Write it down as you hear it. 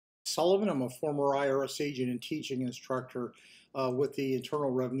Sullivan. I'm a former IRS agent and teaching instructor with the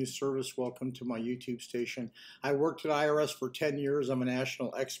Internal Revenue Service. Welcome to my YouTube station. I worked at IRS for 10 years. I'm a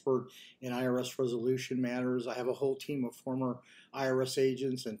national expert in IRS resolution matters. I have a whole team of former IRS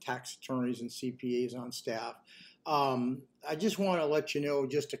agents and tax attorneys and CPAs on staff. I just want to let you know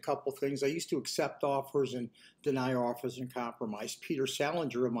just a couple things. I used to accept offers and deny offers and compromise. Peter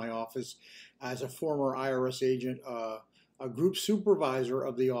Salinger in my office, as a former IRS agent, a group supervisor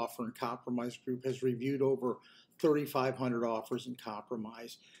of the offer and compromise group, has reviewed over 3,500 offers and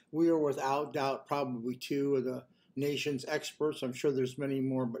compromise. We are without doubt probably two of the nation's experts. I'm sure there's many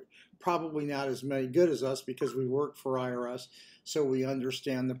more, but probably not as many good as us because we work for IRS, so we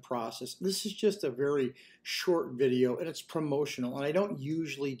understand the process. This is just a very short video, and it's promotional, and I don't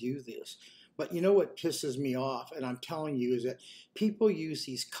usually do this. But you know what pisses me off, and I'm telling you, is that people use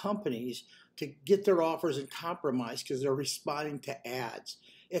these companies to get their offers and compromise because they're responding to ads.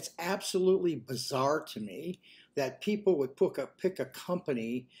 It's absolutely bizarre to me that people would pick a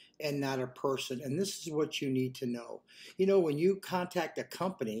company and not a person. And this is what you need to know. You know, when you contact a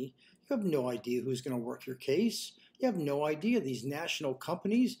company, you have no idea who's going to work your case. You have no idea. These national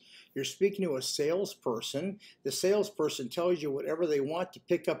companies, you're speaking to a salesperson. The salesperson tells you whatever they want to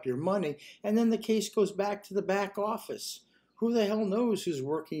pick up your money, and then the case goes back to the back office. Who the hell knows who's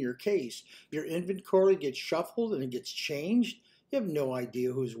working your case? Your inventory gets shuffled and it gets changed. You have no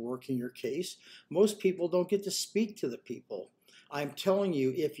idea who's working your case. Most people don't get to speak to the people. I'm telling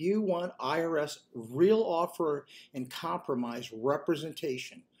you, if you want IRS real offer and compromise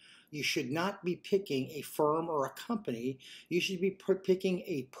representation, you should not be picking a firm or a company. You should be picking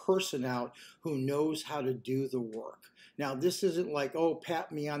a person out who knows how to do the work. Now, this isn't like, oh,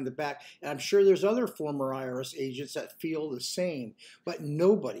 pat me on the back. And I'm sure there's other former IRS agents that feel the same. But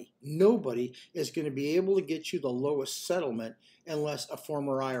nobody is going to be able to get you the lowest settlement unless a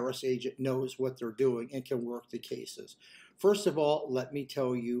former IRS agent knows what they're doing and can work the cases. First of all, let me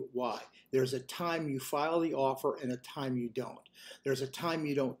tell you why. There's a time you file the offer and a time you don't. There's a time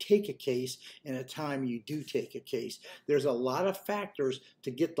you don't take a case and a time you do take a case. There's a lot of factors to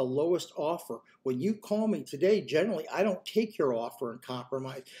get the lowest offer. When you call me today, generally, I don't take your offer and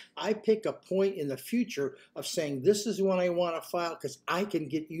compromise. I pick a point in the future of saying, this is when I want to file because I can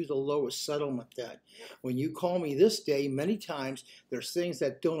get you the lowest settlement then. When you call me this day, many times, there's things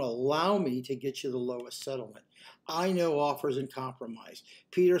that don't allow me to get you the lowest settlement. I know offers and compromise.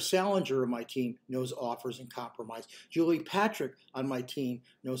 Peter Salinger on my team knows offers and compromise. Julie Patrick on my team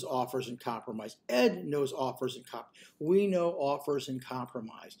knows offers and compromise. Ed knows offers and compromise. We know offers and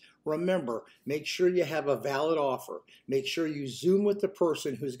compromise. Remember, make sure you have a valid offer. Make sure you Zoom with the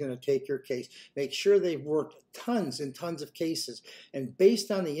person who's going to take your case. Make sure they've worked tons and tons of cases. And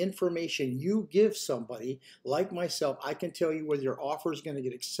based on the information you give somebody, like myself, I can tell you whether your offer is going to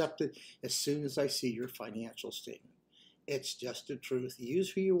get accepted as soon as I see your financial statement. It's just the truth.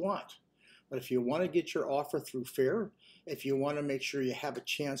 Use who you want. But if you want to get your offer through fair, if you want to make sure you have a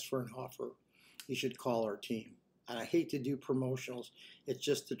chance for an offer, you should call our team. And I hate to do promotionals. It's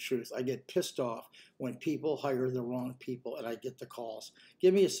just the truth. I get pissed off when people hire the wrong people and I get the calls.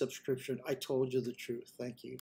 Give me a subscription. I told you the truth. Thank you.